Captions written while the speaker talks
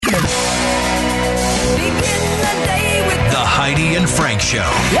Heidi and Frank Show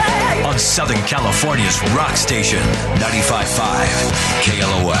on Southern California's rock station, 95.5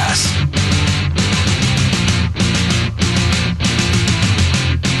 KLOS.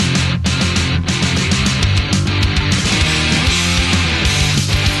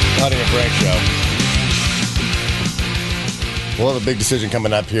 Heidi and Frank Show. We'll have a big decision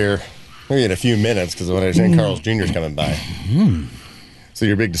coming up here, maybe in a few minutes, because when I understand Carl's Jr. is coming by. So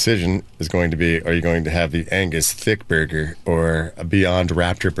your big decision is going to be, are you going to have the Angus Thick Burger or a Beyond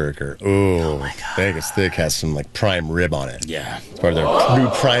Raptor Burger? Ooh, oh my God. The Angus Thick has some like prime rib on it. Yeah. It's part of their new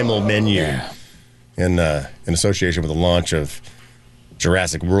primal menu in association with the launch of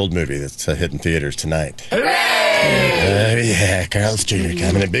Jurassic World movie that's hitting theaters tonight. Yeah, Carl's Jr.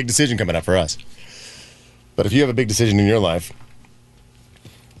 coming. A big decision coming up for us. But if you have a big decision in your life,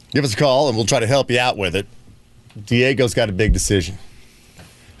 give us a call and we'll try to help you out with it. Diego's got a big decision.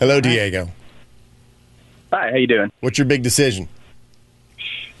 Hello, Diego. Hi, how you doing? What's your big decision?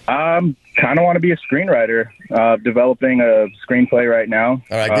 Kind of want to be a screenwriter. Developing a screenplay right now.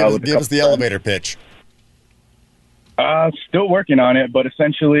 All right, give us the elevator pitch. Still working on it, but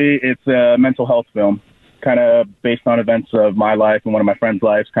essentially it's a mental health film, kind of based on events of my life and one of my friends'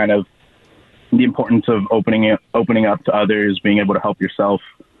 lives, kind of the importance of opening up to others, being able to help yourself,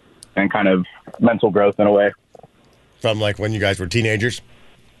 and kind of mental growth in a way. From like when you guys were teenagers?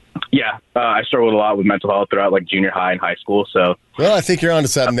 Yeah, I struggled a lot with mental health throughout like junior high and high school. So, well, I think you're onto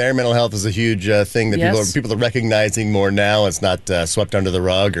something there. Mental health is a huge thing that people are recognizing more now. It's not swept under the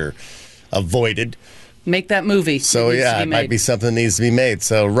rug or avoided. Make that movie. So it might be something that needs to be made.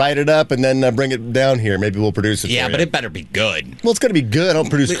 So write it up and then bring it down here. Maybe we'll produce it. Yeah, for but you. it better be good. Well, it's going to be good. I don't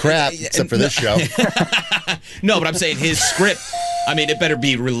produce crap except for this show. No, but I'm saying his script. I mean, it better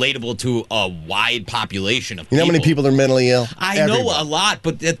be relatable to a wide population of people. You know how many people are mentally ill? I know a lot,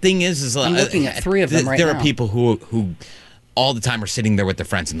 but the thing is I'm looking at 3 of them right now. There are people who all the time are sitting there with their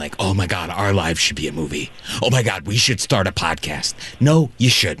friends and like, oh my God, our lives should be a movie. Oh my God, we should start a podcast. No, you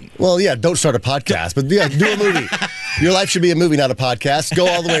shouldn't. Well, yeah, don't start a podcast, but yeah, do a movie. Your life should be a movie, not a podcast. Go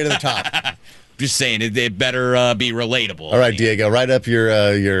all the way to the top. Just saying, it better be relatable. All right, Diego, write up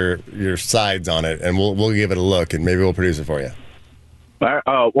your sides on it, and we'll give it a look, and maybe we'll produce it for you.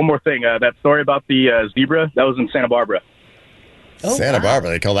 One more thing. That story about the zebra, that was in Santa Barbara. Santa Barbara?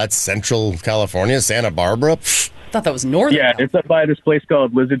 They call that Central California? Santa Barbara? I thought that was Northern. Yeah, it's up by this place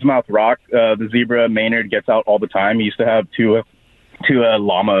called Lizard's Mouth Rock. The zebra, Maynard, gets out all the time. He used to have two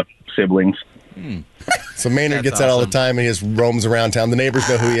llama siblings. So Maynard gets out all the time and he just roams around town. The neighbors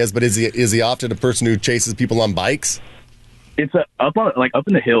know who he is, but is he often a person who chases people on bikes? It's up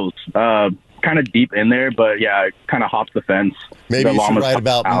in the hills. Kind of deep in there, but yeah, it kind of hops the fence. Maybe you should write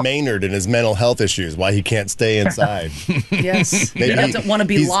about Maynard and his mental health issues, why he can't stay inside. Yes. Maybe he doesn't want to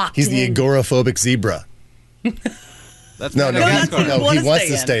be locked He's the agoraphobic zebra. No, he wants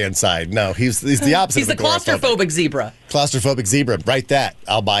to stay inside. No, he's the opposite. He's the claustrophobic zebra. Claustrophobic zebra. Write that.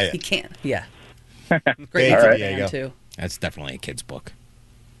 I'll buy it. He can't. Yeah. Great All right. Diego. Too. That's definitely a kid's book.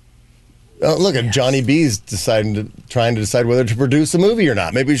 Oh, look at Johnny B's trying to decide whether to produce a movie or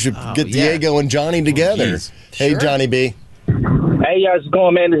not. Maybe we should get Diego and Johnny together. Hey, Johnny B. Hey, how's it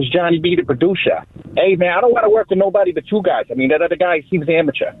going, man? This is Johnny B, the producer. Hey, man, I don't want to work with nobody but you guys. I mean, that other guy seems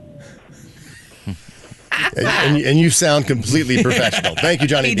amateur. and you sound completely professional. Thank you,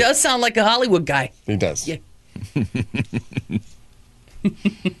 Johnny B. He does sound like a Hollywood guy. He does. Yeah.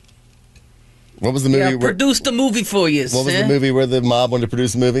 What was the movie? Produced a movie for you. What was the movie where the mob wanted to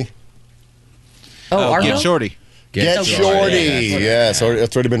produce a movie? Get Shorty. Get Shorty. Yeah, so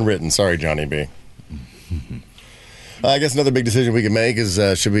it's already been written. Sorry, Johnny B. I guess another big decision we can make is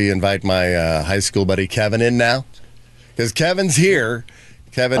should we invite my high school buddy Kevin in now? Because Kevin's here.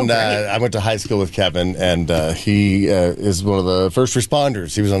 Kevin, I went to high school with Kevin, and he is one of the first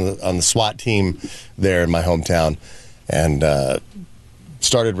responders. He was on the SWAT team there in my hometown, and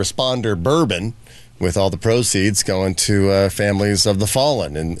started Responder Bourbon with all the proceeds going to families of the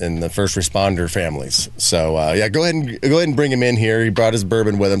fallen and the first responder families. So go ahead and bring him in here. He brought his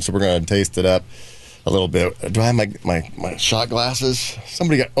bourbon with him, so we're going to taste it up a little bit. Do I have my shot glasses?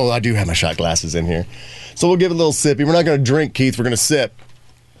 I do have my shot glasses in here. So we'll give it a little sippy. We're not going to drink, Keith. We're going to sip.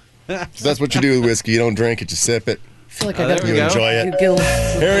 So that's what you do with whiskey. You don't drink it, you sip it. I feel like I got to enjoy it.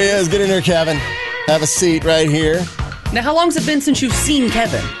 Here he is. Get in here, Kevin. Have a seat right here. Now, how long has it been since you've seen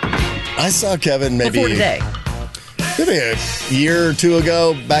Kevin? I saw Kevin maybe before today. Maybe a year or two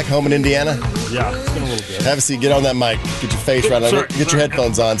ago, back home in Indiana. Yeah, it's been a little bit. Have a seat. Get on that mic. Get your face right on it. Get your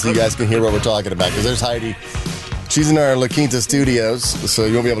headphones on so you guys can hear what we're talking about. Because there's Heidi. She's in our La Quinta studios, so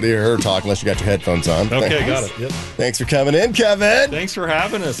you won't be able to hear her talk unless you got your headphones on. Okay, got it. Yep. Thanks for coming in, Kevin. Thanks for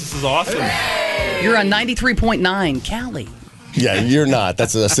having us. This is awesome. You're on 93.9 Cali. Yeah, you're not.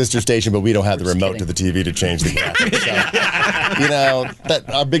 That's a sister station, but we don't have the Just remote kidding. to the TV to change the graphic. So, that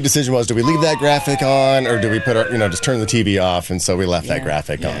our big decision was: do we leave that graphic on, or do we put our, just turn the TV off? And so we left that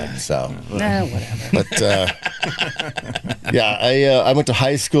graphic on. So, Nah, whatever. but I went to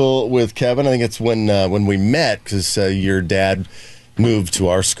high school with Kevin. I think it's when we met because your dad moved to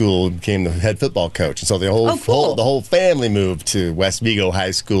our school, became the head football coach, and so the whole family moved to West Vigo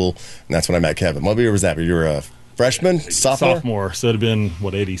High School, and that's when I met Kevin. What year was that? You were a freshman, sophomore? So it'd have been,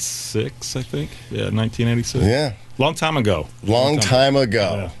 86, I think? Yeah, 1986. Yeah. Long time ago. Long time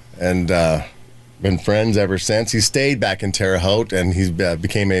ago. Yeah. And been friends ever since. He stayed back in Terre Haute, and he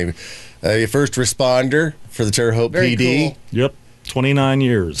became a first responder for the Terre Haute Very PD. cool. Yep. 29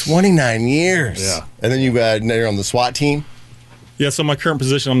 years. 29 years. Yeah. And then now you're on the SWAT team? Yeah, so my current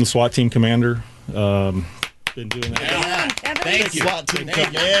position, I'm the SWAT team commander. Been doing that. Thank you. SWAT team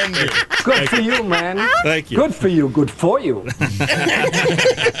commander. Good for you, man. Thank you. Good for you. Good for you.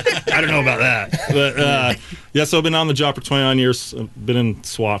 I don't know about that. But, so I've been on the job for 29 years. I've been in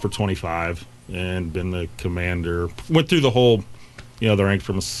SWAT for 25 and been the commander. Went through the whole, the rank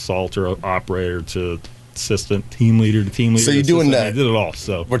from assaulter, operator to assistant team leader to team leader. So you're doing that. I did it all.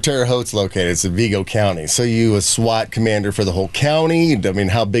 So Where Terre Haute's located, it's in Vigo County. So you a SWAT commander for the whole county? I mean,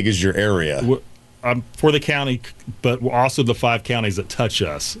 how big is your area? I'm for the county, but we're also the 5 counties that touch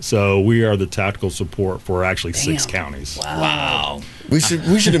us. So we are the tactical support for actually 6 counties. Wow. We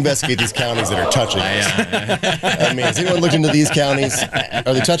should investigate these counties that are touching us. I mean, has anyone looked into these counties?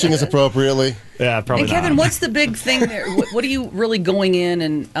 Are they touching us appropriately? Yeah, probably And Kevin, not. what's the big thing there? What are you really going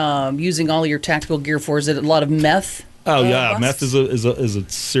in and using all your tactical gear for? Is it a lot of meth? Oh yeah, busts? meth is a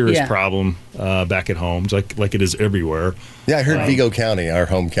serious Yeah. problem back at home, like it is everywhere. Yeah, I heard Vigo County, our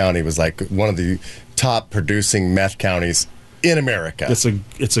home county, was like one of the top producing meth counties in America.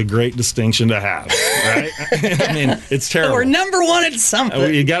 It's a great distinction to have, right? I mean, it's terrible. We're number one at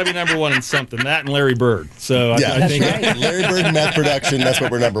something. You got to be number one in something. That and Larry Bird. So Yeah, I think right. Larry Bird meth production, that's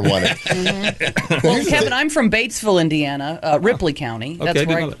what we're number one in. Well, Kevin, I'm from Batesville, Indiana, Ripley County. That's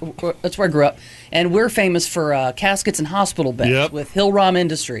Okay, that's where I grew up, and we're famous for caskets and hospital beds Yep. with Hill-Rom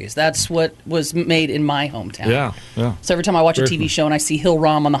Industries. That's what was made in my hometown. yeah. So every time I watch a TV show and I see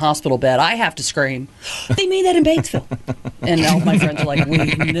Hill-Rom on the hospital bed, I have to scream, "They made that in Batesville!" And all my friends are like, "We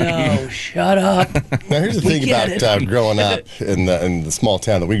know, shut up." Now, here's the thing get about growing up in the small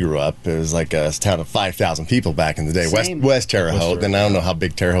town that we grew up. It was like a town of 5,000 people back in the day. Same. West Terre Haute. And I don't know how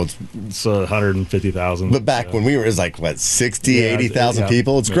big Terre Haute's, It's 150,000. but back when we were, it was like, 60, Yeah, 80,000 yeah.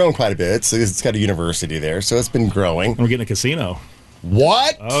 people. It's grown quite a bit. So it's got a university there. So it's been growing. we're getting a casino.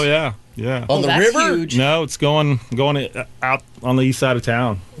 What? Oh yeah. On the that's river? huge. No, it's going out on the east side of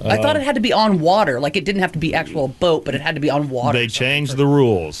town. I thought it had to be on water. Like it didn't have to be actual boat, but it had to be on water. They changed the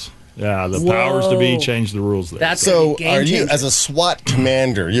rules. Yeah, the powers to be Whoa. changed the rules there. That's So, Game are you, changer. as a SWAT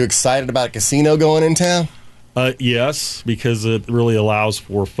commander, you excited about a casino going in town? Yes, because it really allows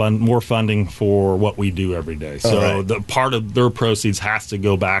for more funding for what we do every day. So right. the part of their proceeds has to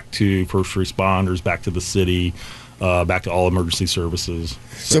go back to first responders, back to the city, back to all emergency services,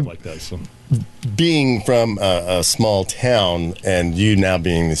 stuff like that. So Being from a small town and you now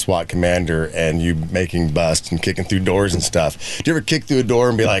being the SWAT commander and you making busts and kicking through doors and stuff, do you ever kick through a door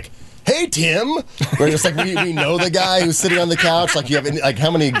and be like, "Hey, Tim," where it's like we know the guy who's sitting on the couch? Like, you have like,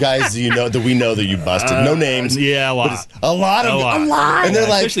 how many guys do you know that we know that you busted? No names. yeah, a but lot. it's a lot of A lot. them. And they're Yeah,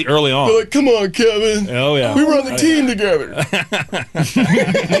 like, especially early on. they're like, "Come on, Kevin. Oh yeah, We were on the team together."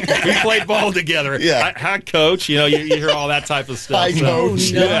 we played ball together. Yeah. Hi, coach. You hear all that type of stuff. Hi,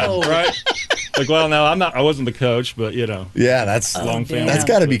 coach. No. Yeah, right. Like, well, no, I wasn't the coach, but Yeah, that's Long family. that's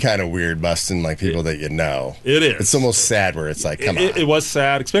got to be kind of weird busting like people that you know. It is. It's almost sad where it's like, come on. It was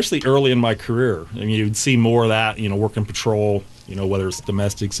sad, especially early in my career. I mean, you'd see more of that, working patrol, whether it's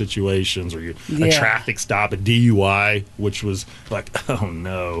domestic situations or a Yeah. traffic stop, a DUI, which was like, oh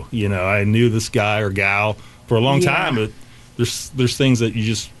no, I knew this guy or gal for a long Yeah. time, but there's things that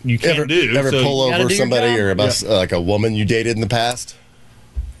you can't do. Ever So- pull gotta over do your somebody job. or a bus, like a woman you dated in the past?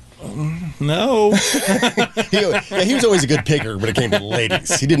 No. He was always a good picker when it came to the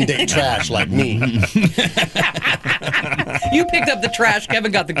ladies. He didn't date trash like me. You picked up the trash.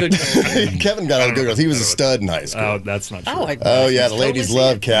 Kevin got the good girls. Kevin got all the good girls. He was a stud in high school. Oh, that's not true. Oh, yeah, the ladies totally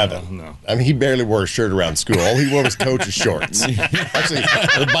love see Kevin. No. I mean, he barely wore a shirt around school. All he wore was coach's shorts. Actually,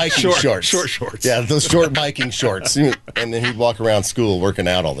 the biking shorts. Short shorts. Yeah, those short biking shorts. And then he'd walk around school working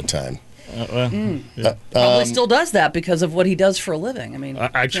out all the time. Probably still does that because of what he does for a living. I mean, I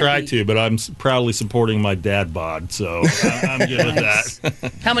can't try be- to, but I'm proudly supporting my dad bod, so I'm good with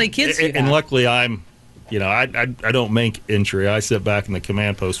that. How many kids do you And got? luckily, I'm I don't make entry. I sit back in the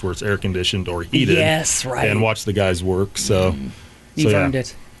command post where it's air conditioned or heated. Yes, right. And watch the guys work. So You've earned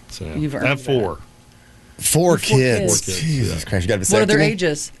it. So You've earned I have 4. Four kids. kids. Jesus Christ, you got to What are their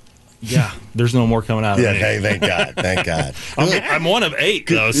ages? Yeah, there's no more coming out of Yeah, me. thank God, thank God. I'm one of 8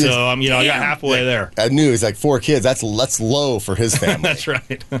 though, so I got halfway there. I knew he's like 4 kids. That's low for his family. That's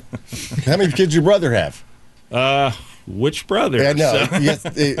right. How many kids your brother have? Which brother? Yeah, no, So-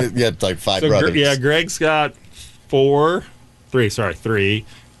 he had like 5 brothers. Greg's got 3.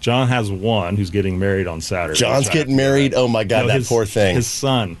 John has 1 who's getting married on Saturday. John's getting married. Oh my God, No, that poor thing. His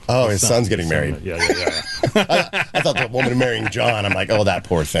son. Oh, his son's getting married. Yeah. I thought the woman marrying John. I'm like, oh, that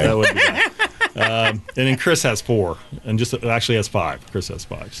poor thing. That would be bad. And then Chris has 4, and just actually has 5. Chris has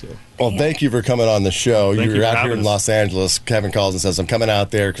 5. So. Well, thank you for coming on the show. Thank you You're for out here having in us. Los Angeles. Kevin calls and says, I'm coming out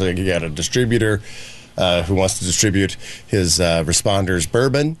there because you got a distributor who wants to distribute his Responders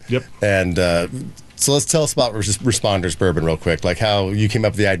bourbon. Yep. And so let's tell us about Responders bourbon real quick, like how you came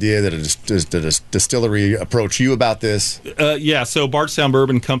up with the idea that a distillery approach you about this. So Bardstown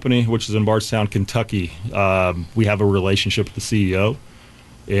Bourbon Company, which is in Bardstown, Kentucky, we have a relationship with the CEO.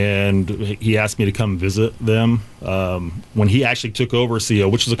 And he asked me to come visit them when he actually took over as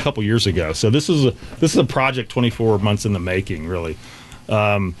CEO, which was a couple years ago. So this is a project 24 months in the making, really.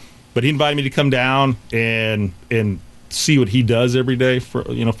 But he invited me to come down and see what he does every day for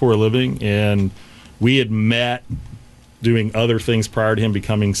a living. And we had met doing other things prior to him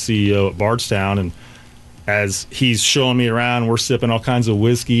becoming CEO at Bardstown. And as he's showing me around, we're sipping all kinds of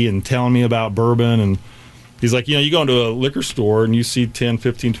whiskey and telling me about bourbon. And he's like, you go into a liquor store and you see 10,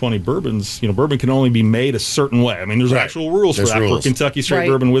 15, 20 bourbons. Bourbon can only be made a certain way. I mean, there's actual rules for that for Kentucky straight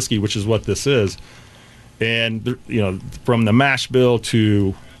bourbon whiskey, which is what this is. And, from the mash bill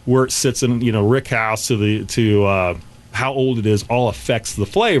to where it sits in, rick house to how old it is, all affects the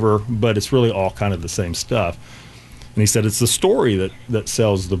flavor, but it's really all kind of the same stuff. And he said it's the story that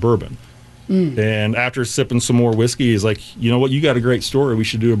sells the bourbon. And after sipping some more whiskey, he's like, you know what, you got a great story. We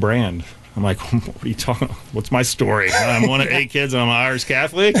should do a brand. I'm like, what are you talking about? What's my story? I'm one of 8 kids and I'm Irish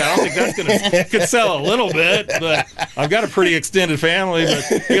Catholic. I don't think that's could sell a little bit, but I've got a pretty extended family.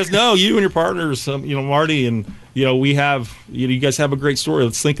 But he goes, no, you and your partners, Marty, and we have, you guys have a great story.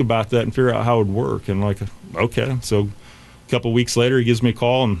 Let's think about that and figure out how it would work. And like, okay. So a couple of weeks later, he gives me a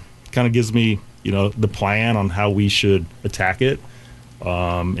call and kind of gives me, the plan on how we should attack it.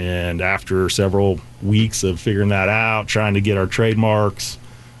 And after several weeks of figuring that out, trying to get our trademarks,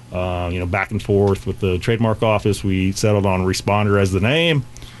 back and forth with the trademark office, we settled on Responder as the name,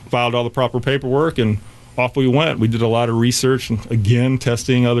 filed all the proper paperwork, and off we went. We did a lot of research and, again,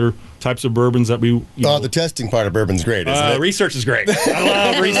 testing other types of bourbons that we... the testing part of bourbon's great, isn't it? Research is great.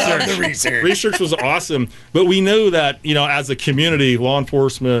 I love research. I love the research. Research was awesome. But we knew that, as a community, law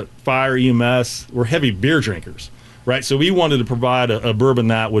enforcement, fire, EMS, we're heavy beer drinkers. Right, so we wanted to provide a bourbon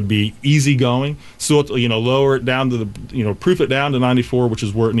that would be easygoing, so lower it down to the proof it down to 94, which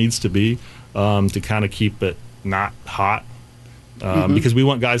is where it needs to be, to kind of keep it not hot, because we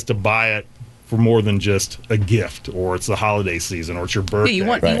want guys to buy it for more than just a gift, or it's the holiday season, or it's your birthday. You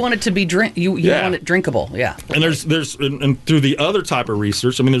want it to be you want it drinkable, yeah. And there's through the other type of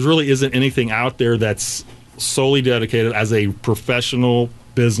research, I mean, there really isn't anything out there that's solely dedicated as a professional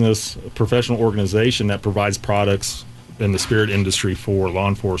business, a professional organization that provides products in the spirit industry for law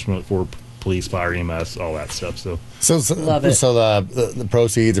enforcement, for police, fire, EMS, all that stuff. So love it. So the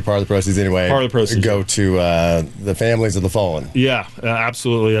proceeds, or part of the proceeds anyway, go to the families of the fallen. Yeah,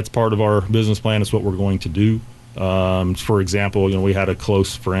 absolutely. That's part of our business plan. It's what we're going to do. For example, we had a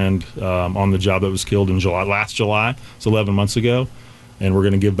close friend on the job that was killed in last July, so 11 months ago, and we're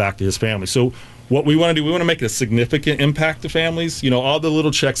going to give back to his family. So what we want to do, we want to make a significant impact to families. All the little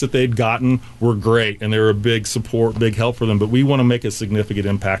checks that they'd gotten were great, and they were a big support, big help for them. But we want to make a significant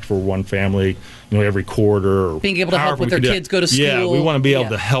impact for one family, every quarter. Or being able to help with their kids go to school. Yeah, we want to be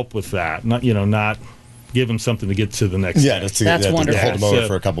able to help with that. Not, not give them something to get to the next. Yeah, just to hold them over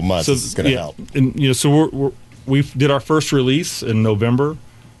for a couple months. So it's going to help. And so we did our first release in November.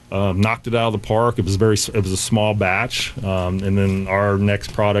 Knocked it out of the park. It was a small batch, and then our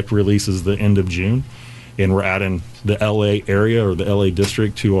next product release is the end of June, and we're adding the LA area or the LA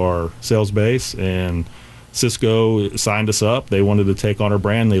district to our sales base. And Cisco signed us up. They wanted to take on our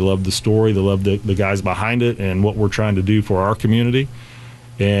brand. They loved the story. They loved the guys behind it and what we're trying to do for our community.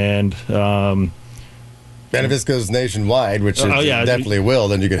 And And if this goes nationwide, which it definitely will,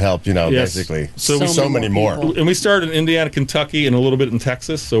 then you could help, basically so many more. And we started in Indiana, Kentucky, and a little bit in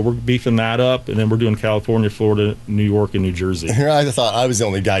Texas, so we're beefing that up, and then we're doing California, Florida, New York, and New Jersey. I thought I was the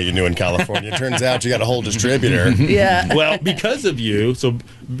only guy you knew in California. Turns out you got a whole distributor. Yeah. Well, because of you, so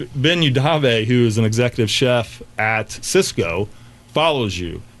Ben Udave, who is an executive chef at Cisco, follows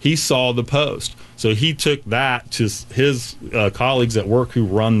you. He saw the post. So he took that to his colleagues at work who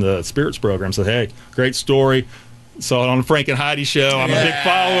run the spirits program. Said, "Hey, great story. Saw it on the Frank and Heidi show. I'm a big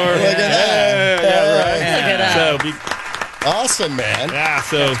follower." Look at that. Look at that. Awesome, man. Yeah.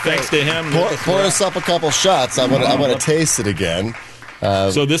 So thanks to him. Pour us up a couple shots. I want to taste it again.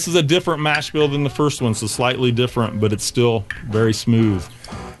 So this is a different mash bill than the first one. So slightly different, but it's still very smooth.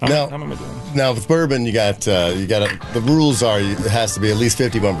 How am I doing? Now with bourbon, the rules are it has to be at least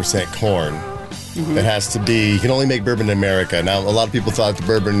 51% corn. Mm-hmm. It has to be. You can only make bourbon in America. Now, a lot of people thought the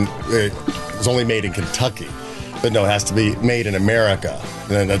bourbon was only made in Kentucky, but no, it has to be made in America.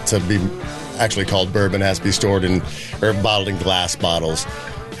 And to be actually called bourbon, it has to be stored in or bottled in glass bottles.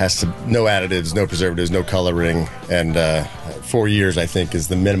 No additives, no preservatives, no coloring, and 4 years I think is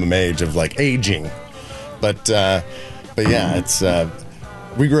the minimum age of aging. But yeah, it's.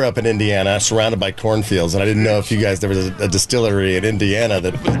 We grew up in Indiana, surrounded by cornfields, and I didn't know if you guys there was a distillery in Indiana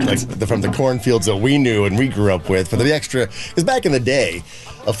that, from the cornfields that we knew and we grew up with. For the extra, because back in the day,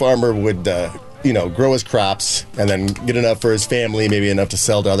 a farmer would, grow his crops and then get enough for his family, maybe enough to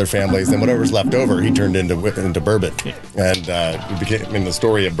sell to other families. Then whatever's left over, he turned into bourbon, and it became the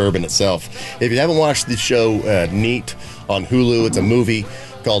story of bourbon itself. If you haven't watched the show Neat on Hulu, it's a movie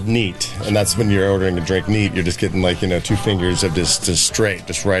called Neat, and that's when you're ordering a drink neat. You're just getting 2 fingers of just straight,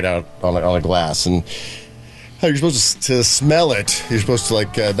 just right out on a glass, and how you're supposed to smell it. You're supposed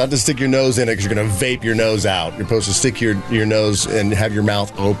to not just stick your nose in it because you're going to vape your nose out. You're supposed to stick your nose and have your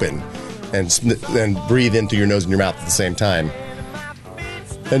mouth open, and breathe into your nose and your mouth at the same time.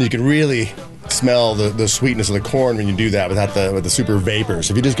 And you can really smell the sweetness of the corn when you do that with the super vapors.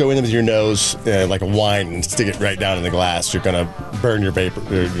 If you just go in with your nose like a wine and stick it right down in the glass, you're going to burn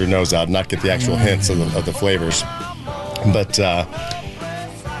your nose out and not get the actual hints of the flavors.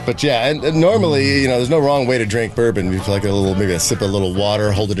 But yeah, and normally, there's no wrong way to drink bourbon. You feel maybe a sip of a little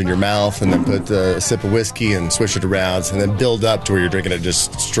water, hold it in your mouth, and then put a sip of whiskey and swish it around, and then build up to where you're drinking it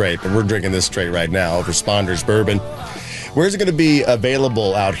just straight. But we're drinking this straight right now, Responders Bourbon. Where's it going to be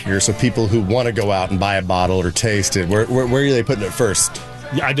available out here so people who want to go out and buy a bottle or taste it, where are they putting it first?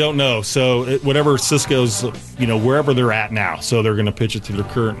 Yeah, I don't know. So whatever Cisco's, wherever they're at now. So they're going to pitch it to their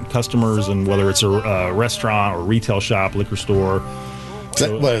current customers, and whether it's a restaurant or retail shop, liquor store.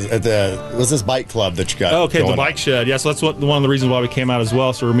 What's this bike club that you got? Okay, the Bike Shed. Yeah, so that's one of the reasons why we came out as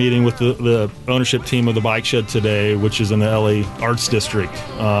well. So we're meeting with the ownership team of the Bike Shed today, which is in the LA Arts District.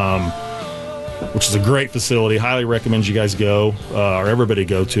 Which is a great facility. Highly recommend you guys go, or everybody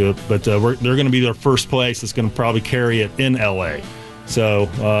go to it. But they're going to be their first place that's going to probably carry it in LA. So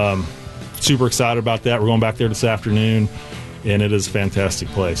super excited about that. We're going back there this afternoon, and it is a fantastic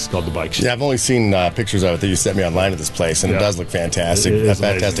place. It's called the Bike Shed. Yeah, I've only seen pictures of it that you sent me online of this place, and it does look fantastic. It is a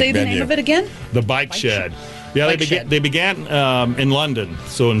fantastic Say venue. the name of it again? The Bike Shed. Yeah, they began in London,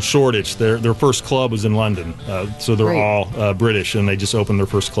 so in Shoreditch. Their first club was in London. So they're all British, and they just opened their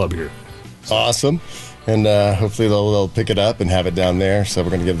first club here. Awesome. And hopefully they'll pick it up and have it down there. So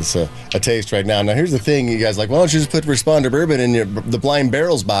we're going to give this a taste right now. Now, here's the thing. You guys why don't you just put Responder Bourbon in the Blind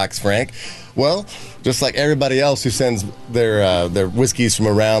Barrels box, Frank? Well, just like everybody else who sends their whiskeys from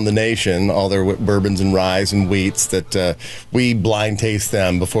around the nation, all their bourbons and ryes and wheats, that we blind taste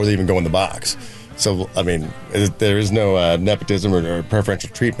them before they even go in the box. So, there is no nepotism or preferential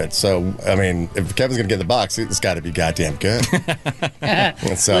treatment. So, if Kevin's going to get in the box, it's got to be goddamn good.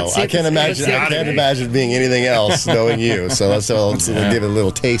 And so, I can't imagine it being anything else, knowing you. So, let's give it a little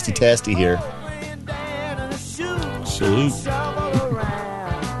tasty testy here. Salute.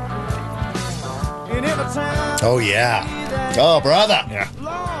 Oh, yeah. Oh, brother. Yeah.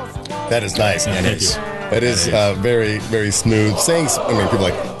 That is nice. It is very, very smooth. People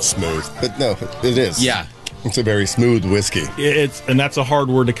like smooth, but no, it is. Yeah. It's a very smooth whiskey. And that's a hard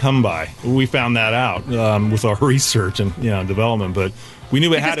word to come by. We found that out with our research and development, but we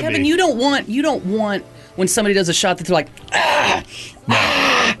knew it had to Kevin, be. you don't want when somebody does a shot that they're like,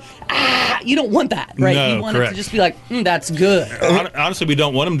 you don't want that, right? No, you want correct. it to just be like, that's good. Honestly, we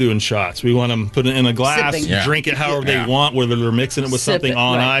don't want them doing shots. We want them put it in a glass, Sipping. drink it however they want, whether they're mixing it with Sip something it,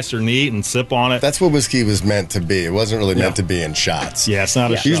 on right. ice or neat and sip on it. That's what whiskey was meant to be. It wasn't really meant to be in shots. Yeah, it's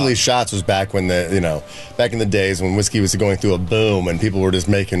not a shot. Usually shots was back when back in the days when whiskey was going through a boom and people were just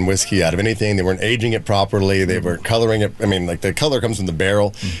making whiskey out of anything. They weren't aging it properly. They weren't coloring it. The color comes from the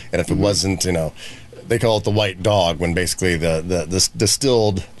barrel, and if it wasn't, they call it the white dog when basically the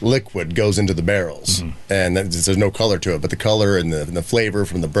distilled liquid goes into the barrels, and there's no color to it, but the color and the flavor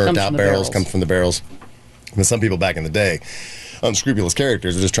from the burnt out barrels comes from the barrels. And some people back in the day, unscrupulous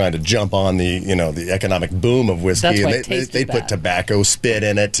characters, are just trying to jump on the economic boom of whiskey, and they put tobacco spit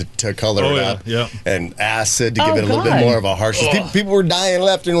in it to color it up, and acid to give it a little bit more of a harshness. People were dying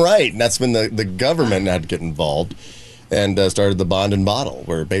left and right, and that's when the government had to get involved and started the bond and bottle,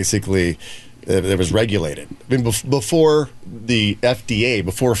 where basically it was regulated. I mean, before the FDA,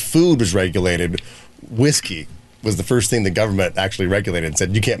 before food was regulated, whiskey was the first thing the government actually regulated and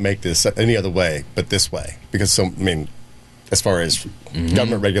said, you can't make this any other way but this way. Because, as far as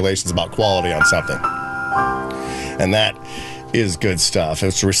government regulations about quality on something. And that is good stuff.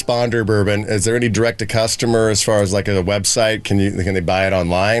 It's Responder Bourbon. Is there any direct-to-customer as far as like a website? Can they buy it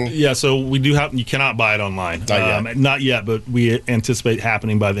online? Yeah, so we do have. You cannot buy it online. Not yet, but we anticipate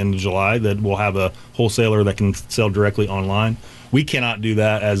happening by the end of July that we'll have a wholesaler that can sell directly online. We cannot do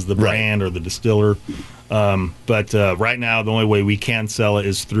that as the brand or the distiller. But right now, the only way we can sell it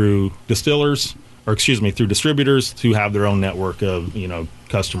is through through distributors who have their own network of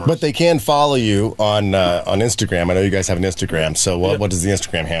customers. But they can follow you on Instagram. I know you guys have an Instagram. So what is the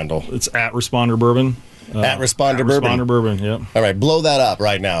Instagram handle? It's at Responder Bourbon. At Responder Bourbon. Responder Bourbon. Yep. All right, blow that up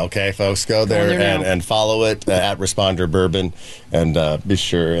right now, okay, folks. Go there and follow it at Responder Bourbon, and be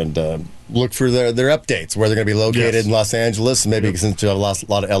sure and look for their updates where they're going to be located in Los Angeles. Maybe since you have a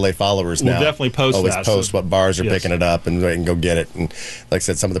lot of LA followers now, we'll definitely post always that. Post what bars are picking it up, and they can go get it. And like I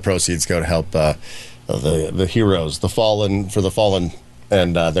said, some of the proceeds go to help the heroes, the fallen,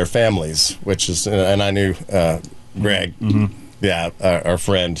 and their families. Which is, and I knew Greg, our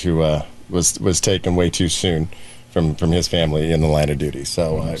friend who was taken way too soon from his family in the line of duty.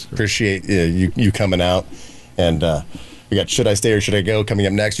 So I appreciate you coming out. And we got Should I Stay or Should I Go coming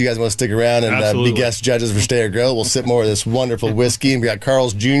up next. You guys want to stick around and be guest judges for Stay or Go? We'll sip more of this wonderful whiskey. And we got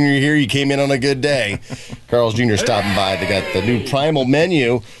Carl's Jr. here. You came in on a good day. Carl's Jr. stopping by. They got the new Primal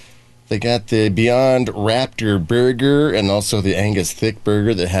menu. They got the Beyond Raptor burger and also the Angus Thick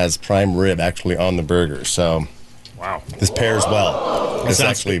burger that has prime rib actually on the burger. So, wow, this pairs well.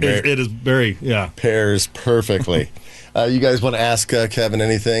 It is very pairs perfectly. You guys want to ask Kevin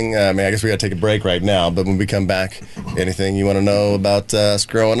anything? I guess we got to take a break right now, but when we come back, anything you want to know about us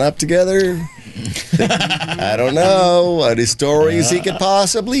growing up together? I don't know. Any stories he could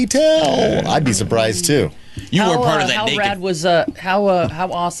possibly tell? I'd be surprised too. You were part of that. How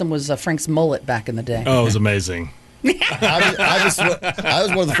awesome was Frank's mullet back in the day? Oh, it was amazing. I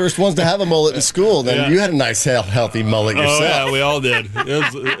was one of the first ones to have a mullet in school. Then you had a nice, healthy mullet yourself. Oh, yeah, we all did.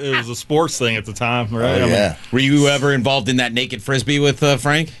 It was a sports thing at the time, right? Were you ever involved in that naked frisbee with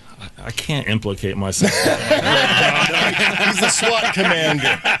Frank? I can't implicate myself. He's the SWAT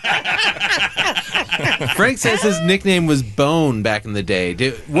commander. Frank says his nickname was Bone back in the day.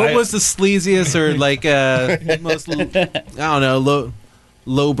 What was the sleaziest or most, I don't know,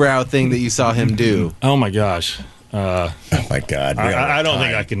 lowbrow thing that you saw him do? Oh, my gosh. Oh my God! I don't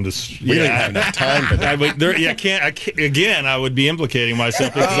think I can just. We don't have enough time for that. I can't. Again, I would be implicating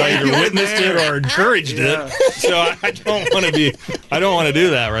myself because I either witnessed it or encouraged it. So I don't want to be. I don't want to do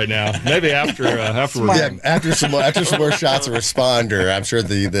that right now. Maybe afterwards. Yeah, after some more shots of Responder, I'm sure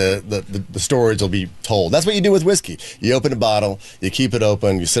the stories will be told. That's what you do with whiskey. You open a bottle, you keep it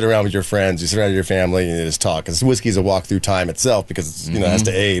open, you sit around with your friends, you sit around with your family, and you just talk. Because whiskey is a walk through time itself because it's, it has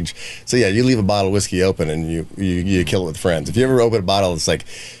to age. So yeah, you leave a bottle of whiskey open and you kill it with friends. If you ever open a bottle that's like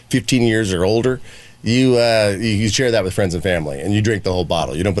 15 years or older, you share that with friends and family, and you drink the whole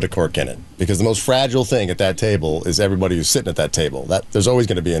bottle. You don't put a cork in it because the most fragile thing at that table is everybody who's sitting at that table. There's always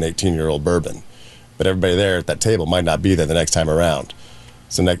going to be an 18-year-old bourbon, but everybody there at that table might not be there the next time around.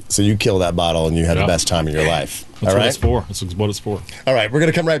 So you kill that bottle and you have the best time of your life. That's what it's for. That's what it's for. All right, we're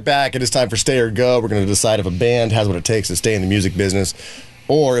going to come right back. It is time for Stay or Go. We're going to decide if a band has what it takes to stay in the music business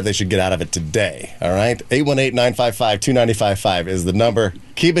or if they should get out of it today. All right? 818-955-2955 is the number.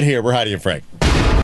 Keep it here. We're Heidi and Frank.